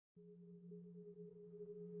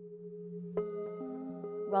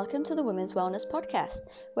Welcome to the Women's Wellness Podcast,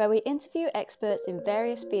 where we interview experts in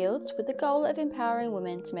various fields with the goal of empowering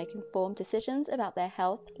women to make informed decisions about their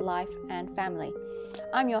health, life, and family.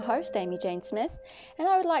 I'm your host, Amy Jane Smith, and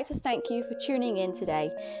I would like to thank you for tuning in today.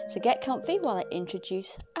 So get comfy while I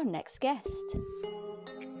introduce our next guest.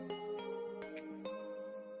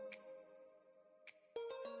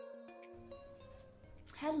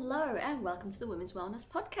 Hello and welcome to the Women's Wellness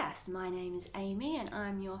Podcast. My name is Amy and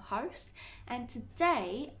I'm your host, and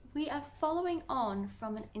today we are following on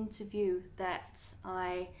from an interview that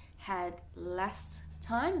I had last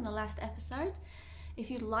time in the last episode.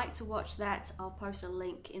 If you'd like to watch that, I'll post a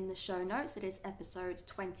link in the show notes. It is episode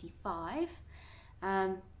 25.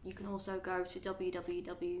 You can also go to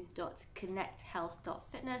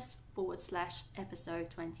www.connecthealth.fitness/episode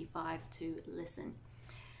 25 to listen.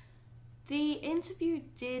 The interview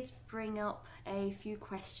did bring up a few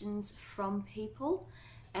questions from people,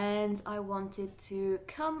 and I wanted to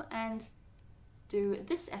come and do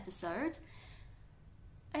this episode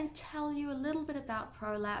and tell you a little bit about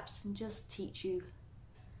prolapse and just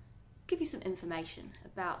give you some information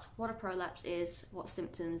about what a prolapse is, what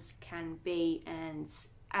symptoms can be, and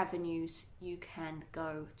avenues you can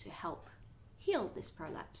go to help heal this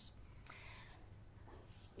prolapse.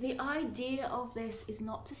 The idea of this is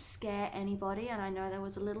not to scare anybody, and I know there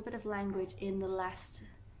was a little bit of language in the last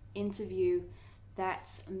interview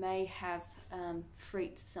that may have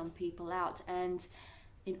freaked some people out, and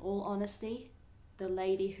in all honesty, the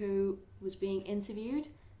lady who was being interviewed,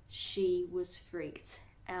 she was freaked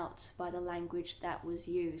out by the language that was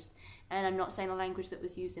used. And I'm not saying the language that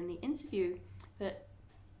was used in the interview, but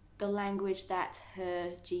the language that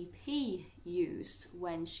her GP used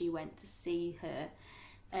when she went to see her.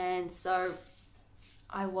 And so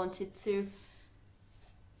I wanted to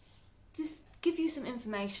just give you some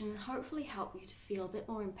information, hopefully help you to feel a bit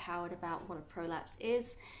more empowered about what a prolapse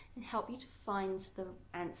is and help you to find the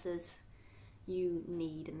answers you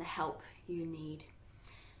need and the help you need.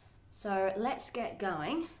 So let's get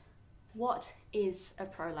going. What is a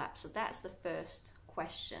prolapse? So that's the first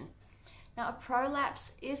question. Now, a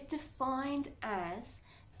prolapse is defined as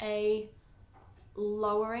a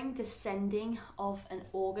lowering, descending of an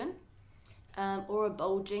organ, or a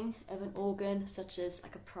bulging of an organ, such as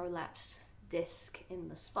like a prolapse disc in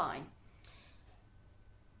the spine.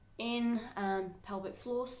 In pelvic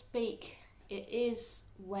floor speak, it is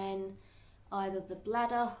when either the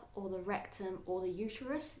bladder or the rectum or the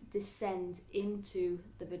uterus descend into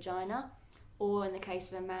the vagina, or in the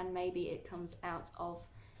case of a man, maybe it comes out of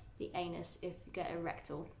the anus if you get a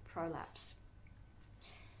rectal prolapse.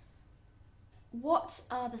 What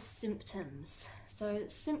are the symptoms? So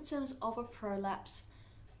symptoms of a prolapse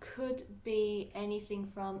could be anything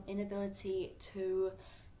from inability to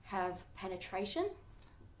have penetration,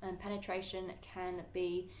 and penetration can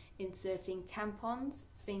be inserting tampons,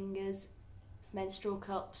 fingers, menstrual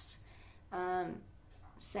cups,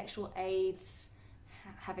 sexual aids,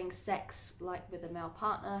 having sex like with a male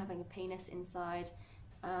partner, having a penis inside,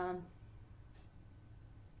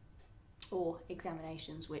 or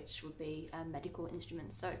examinations, which would be medical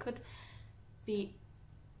instruments. So it could be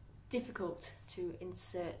difficult to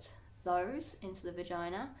insert those into the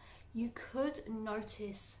vagina. You could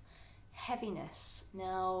notice heaviness.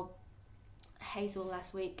 Now, Hazel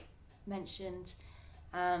last week mentioned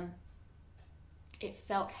it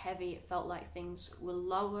felt heavy, it felt like things were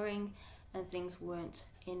lowering and things weren't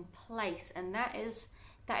in place. And that is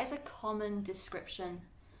a common description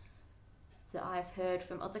that I've heard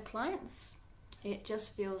from other clients. It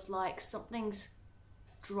just feels like something's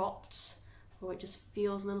dropped, or it just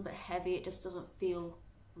feels a little bit heavy, it just doesn't feel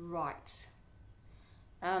right.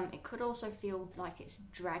 It could also feel like it's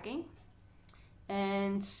dragging,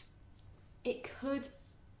 and it could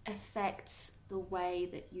affect the way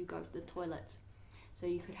that you go to the toilet. So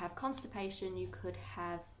you could have constipation, you could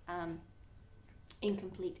have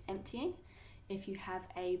incomplete emptying. If you have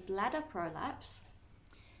a bladder prolapse,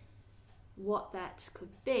 what that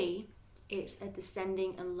could be, it's a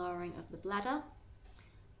descending and lowering of the bladder,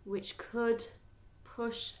 which could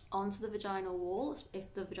push onto the vaginal wall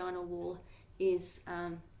if the vaginal wall is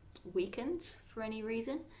weakened for any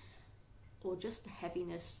reason, or just the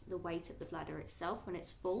heaviness, the weight of the bladder itself when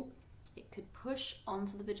it's full. It could push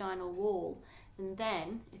onto the vaginal wall, and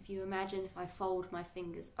then if you imagine if I fold my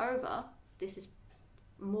fingers over, this is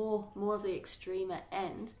more of the extremer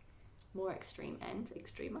end,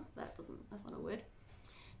 extremer, that's not a word.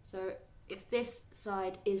 So if this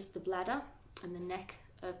side is the bladder and the neck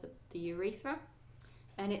of the urethra,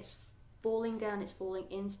 and it's falling down, it's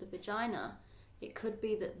falling into the vagina, it could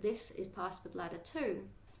be that this is part of the bladder too,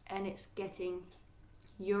 and it's getting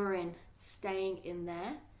urine staying in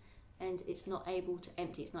there and it's not able to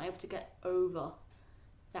empty. It's not able to get over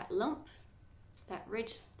that lump, that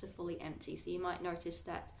ridge, to fully empty. So you might notice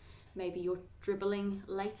that maybe you're dribbling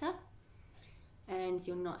later and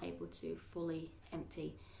you're not able to fully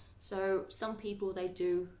empty. So some people, they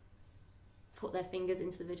do put their fingers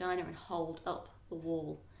into the vagina and hold up the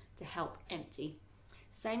wall to help empty.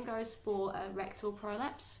 Same goes for a rectal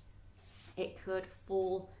prolapse. It could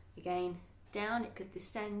fall again down, it could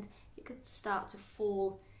descend, it could start to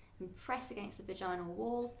fall and press against the vaginal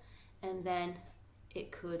wall, and then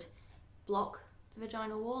it could block the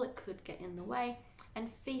vaginal wall, it could get in the way,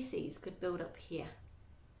 and feces could build up here.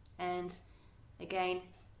 And again,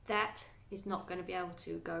 that is not going to be able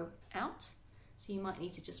to go out, so you might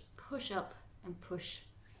need to just push up and push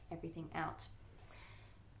everything out.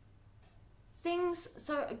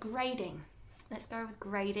 So grading. Let's go with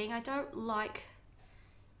grading. I don't like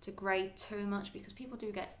to grade too much because people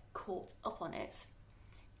do get caught up on it.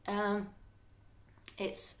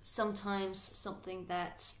 It's sometimes something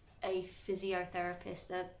that a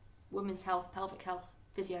physiotherapist, a women's health, pelvic health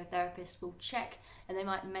physiotherapist will check, and they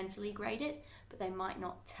might mentally grade it, but they might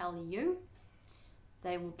not tell you.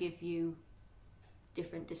 They will give you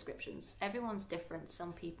different descriptions. Everyone's different.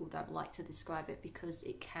 Some people don't like to describe it because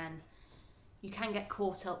you can get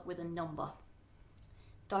caught up with a number.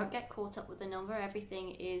 Don't get caught up with a number.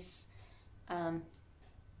 Everything is, I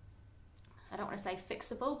don't want to say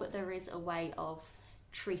fixable, but there is a way of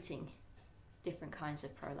treating different kinds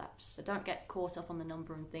of prolapse. So don't get caught up on the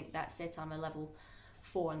number and think that's it, I'm a level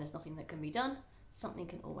 4 and there's nothing that can be done. Something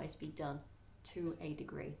can always be done to a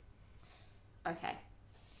degree. Okay,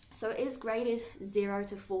 so it is graded 0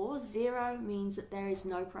 to 4. 0 means that there is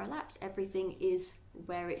no prolapse. Everything is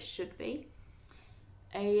where it should be.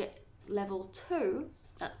 A level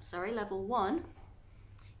 1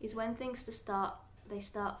 is when things they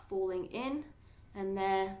start falling in and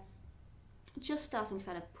they're just starting to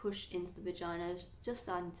kind of push into the vagina, just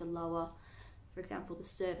starting to lower. For example, the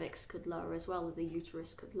cervix could lower as well, or the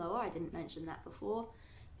uterus could lower. I didn't mention that before,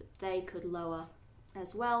 but they could lower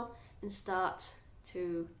as well and start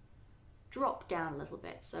to drop down a little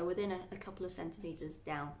bit, so within a couple of centimeters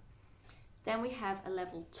down. Then we have a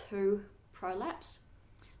level 2 prolapse,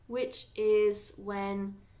 which is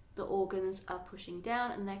when the organs are pushing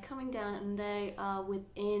down and they're coming down and they are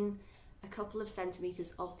within a couple of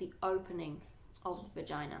centimeters of the opening of the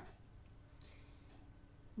vagina.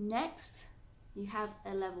 Next, you have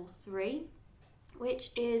a level 3,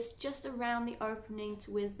 which is just around the opening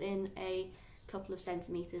to within a couple of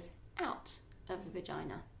centimeters out of the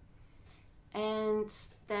vagina. And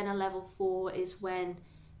then a level 4 is when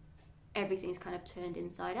everything's kind of turned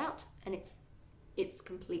inside out and it's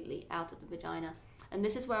completely out of the vagina. And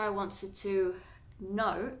this is where I wanted to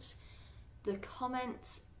note the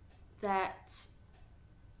comment that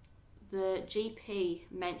the GP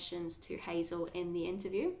mentioned to Hazel in the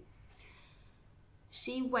interview.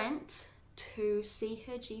 She went to see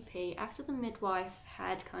her GP after the midwife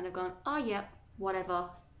had kind of gone, oh yeah, whatever,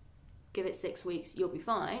 give it 6 weeks, you'll be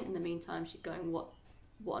fine. In the meantime, she's going, what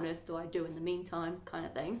on earth do I do in the meantime, kind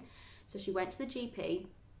of thing. So she went to the GP,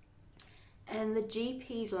 and the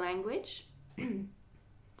GP's language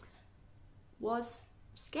was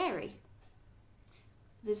scary.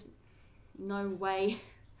 There's no way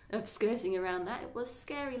of skirting around that. It was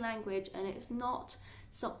scary language, and it's not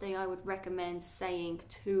something I would recommend saying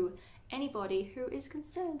to anybody who is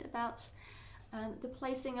concerned about the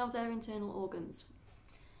placing of their internal organs.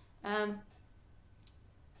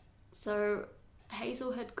 So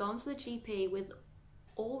Hazel had gone to the GP with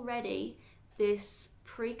already this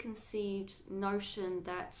preconceived notion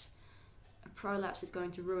that a prolapse is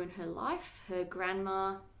going to ruin her life. Her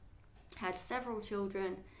grandma had several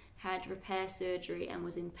children, had repair surgery, and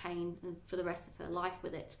was in pain for the rest of her life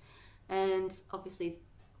with it. And obviously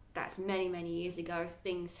that's many, many years ago.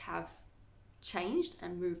 Things have changed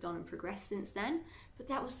and moved on and progressed since then, but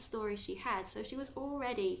that was the story she had, so she was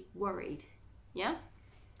already worried. Yeah.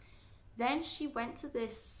 Then she went to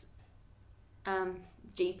this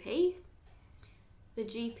GP. The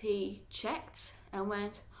GP checked and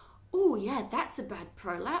went, oh yeah, that's a bad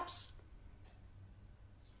prolapse.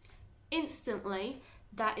 Instantly,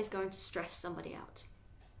 that is going to stress somebody out.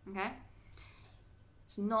 Okay,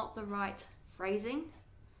 it's not the right phrasing.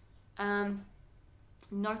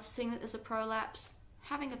 Noticing that there's a prolapse,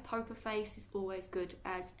 having a poker face is always good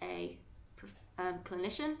as a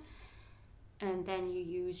clinician, and then you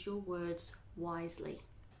use your words wisely.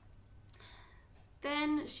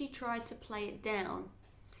 Then she tried to play it down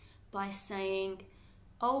by saying,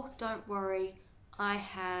 oh, don't worry, I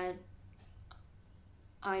had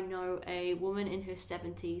I know a woman in her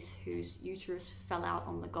 70s whose uterus fell out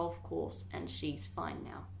on the golf course and she's fine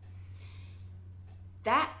now.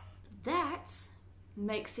 That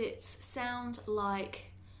makes it sound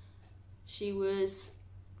like she was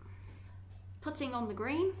putting on the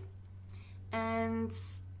green and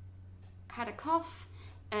had a cough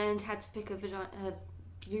and had to pick her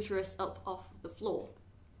uterus up off the floor.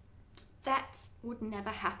 That would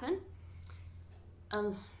never happen.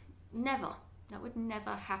 Never. That would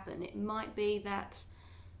never happen. It might be that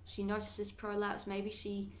she notices prolapse. Maybe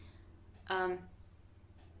she, I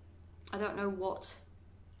don't know what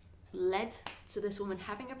led to this woman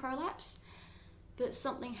having a prolapse, but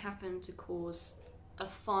something happened to cause a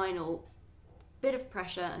final bit of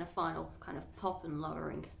pressure and a final kind of pop and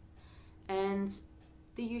lowering. And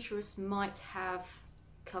the uterus might have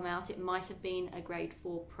come out. It might have been a grade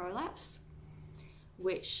 4 prolapse,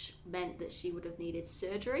 which meant that she would have needed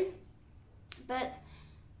surgery. But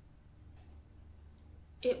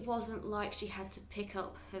it wasn't like she had to pick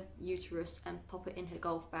up her uterus and pop it in her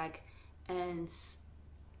golf bag and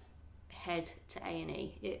head to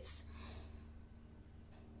A&E.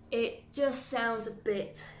 It just sounds a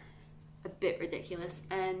bit ridiculous,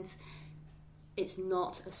 and it's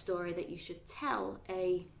not a story that you should tell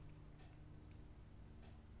a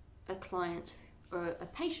client or a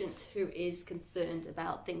patient who is concerned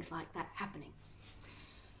about things like that happening.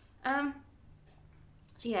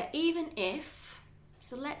 So yeah,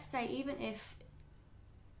 let's say even if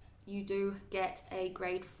you do get a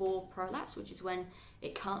grade 4 prolapse, which is when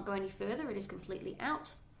it can't go any further, it is completely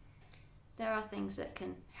out, there are things that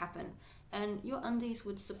can happen. And your undies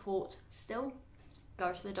would support still.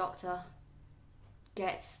 Go to the doctor,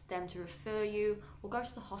 get them to refer you, or go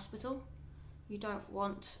to the hospital. You don't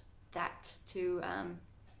want that to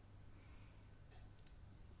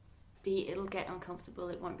it'll get uncomfortable,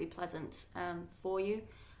 it won't be pleasant for you.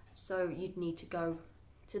 So you'd need to go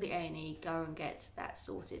to the A&E, go and get that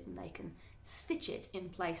sorted, and they can stitch it in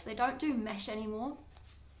place. They don't do mesh anymore,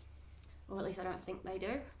 or at least I don't think they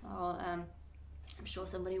do. I'm sure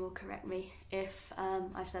somebody will correct me if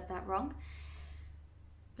I've said that wrong.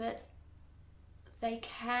 But they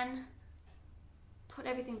can put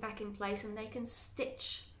everything back in place, and they can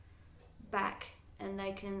stitch back, and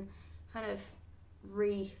they can kind of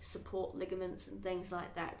re-support ligaments and things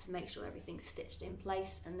like that to make sure everything's stitched in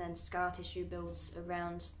place, and then scar tissue builds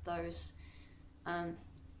around those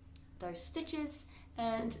stitches,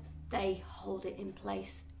 and they hold it in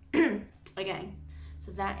place again.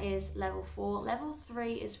 So that is level 4. Level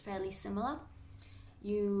 3 is fairly similar.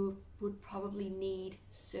 You would probably need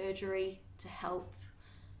surgery to help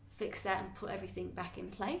fix that and put everything back in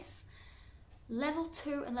place. Level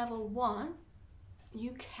 2 and level 1,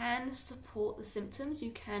 you can support the symptoms,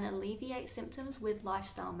 you can alleviate symptoms with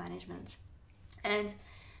lifestyle management. And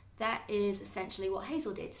that is essentially what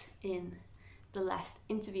Hazel did in the last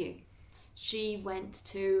interview. She went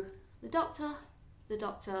to the doctor,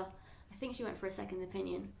 I think she went for a second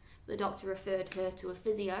opinion. The doctor referred her to a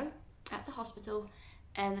physio at the hospital,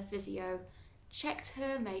 and the physio checked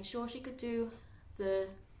her, made sure she could do the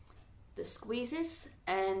squeezes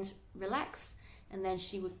and relax, and then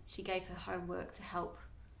she gave her homework to help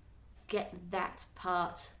get that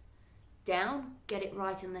part down, get it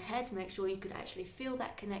right in the head, make sure you could actually feel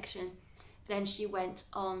that connection. Then she went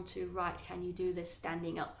on to, right, can you do this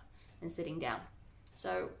standing up and sitting down?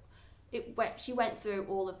 So she went through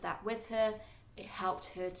all of that with her. It helped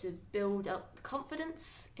her to build up the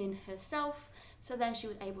confidence in herself. So then she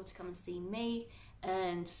was able to come and see me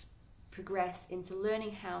and progress into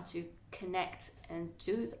learning how to connect and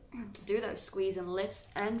do those squeeze and lifts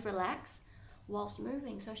and relax whilst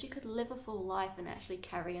moving, so she could live a full life and actually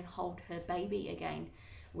carry and hold her baby again,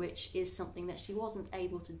 which is something that she wasn't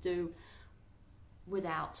able to do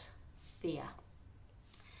without fear.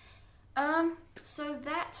 So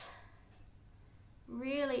that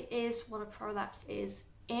really is what a prolapse is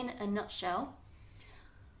in a nutshell.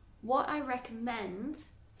 What I recommend,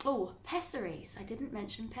 pessaries. I didn't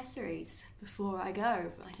mention pessaries before I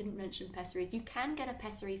go. I didn't mention pessaries. You can get a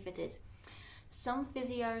pessary fitted. Some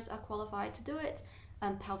physios are qualified to do it,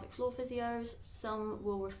 pelvic floor physios. Some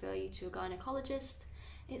will refer you to a gynecologist.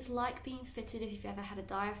 It's like being fitted if you've ever had a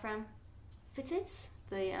diaphragm fitted,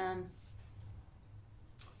 the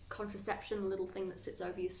contraception, the little thing that sits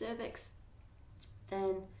over your cervix.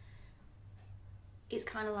 Then it's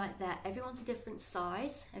kind of like that. Everyone's a different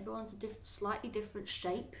size, everyone's a slightly different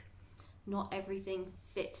shape. Not everything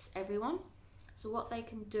fits everyone. So what they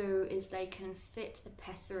can do is they can fit a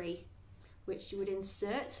pessary, which you would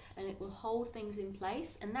insert, and it will hold things in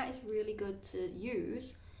place, and that is really good to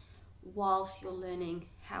use whilst you're learning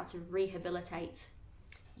how to rehabilitate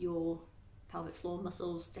your pelvic floor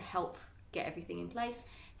muscles to help get everything in place,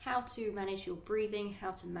 how to manage your breathing,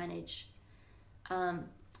 how to manage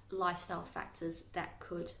lifestyle factors that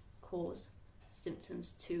could cause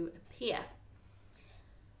symptoms to appear.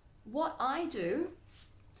 What I do,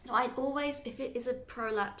 so I always, if it is a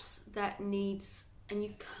prolapse that needs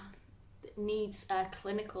a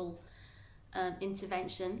clinical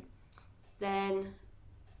intervention, then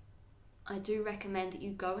I do recommend that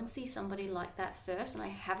you go and see somebody like that first. And I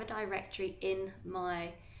have a directory on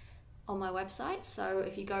my website. So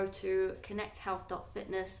if you go to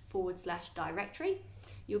connecthealth.fitness/directory,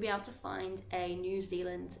 you'll be able to find a New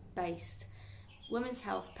Zealand based women's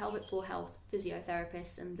health, pelvic floor health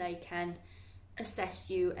physiotherapist, and they can assess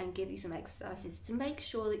you and give you some exercises to make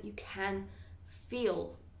sure that you can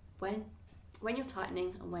feel when you're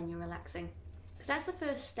tightening and when you're relaxing. Because that's the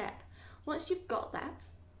first step. Once you've got that,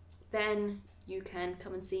 then you can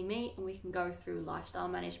come and see me and we can go through lifestyle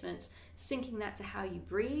management, syncing that to how you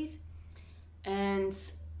breathe and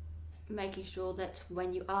making sure that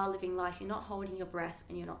when you are living life, you're not holding your breath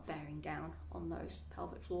and you're not bearing down on those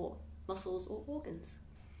pelvic floor muscles or organs.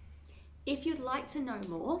 If you'd like to know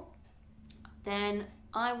more, then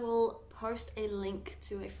I will post a link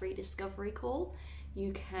to a free discovery call.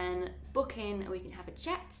 You can book in and we can have a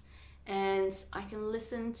chat, and I can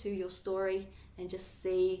listen to your story and just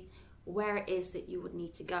see where it is that you would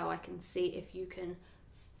need to go. I can see if you can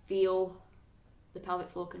feel the pelvic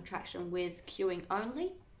floor contraction with cueing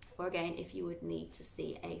only, or again, if you would need to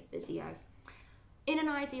see a physio. In an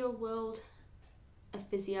ideal world, a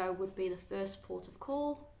physio would be the first port of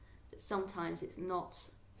call, but sometimes it's not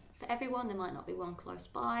for everyone. There might not be one close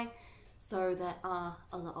by, so there are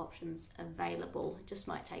other options available. It just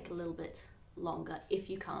might take a little bit longer if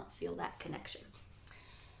you can't feel that connection.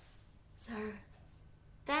 So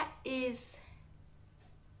that is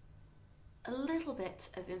a little bit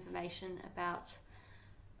of information about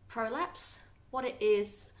prolapse, what it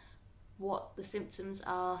is, what the symptoms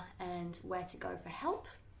are, and where to go for help.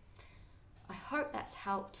 I hope that's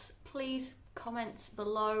helped. Please comment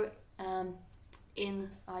below in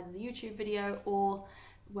either the YouTube video or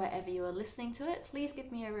wherever you are listening to it. Please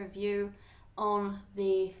give me a review on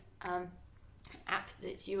the app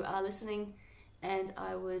that you are listening, and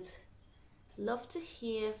I would love to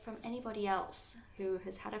hear from anybody else who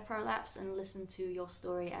has had a prolapse and listen to your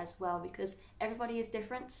story as well, because everybody is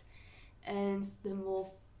different, and the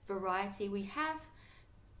more variety we have,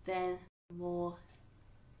 then the more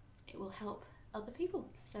it will help other people.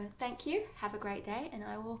 So thank you, have a great day, and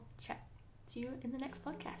I will chat to you in the next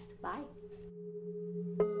podcast. Bye.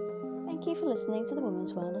 Thank you for listening to the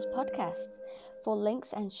Women's Wellness Podcast. For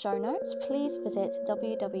links and show notes, please visit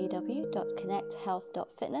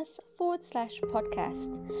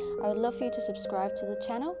www.connecthealth.fitness/podcast. I would love for you to subscribe to the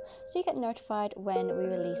channel so you get notified when we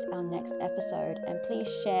release our next episode, and please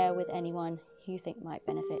share with anyone who you think might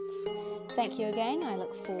benefit. Thank you again. I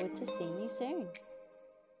look forward to seeing you soon.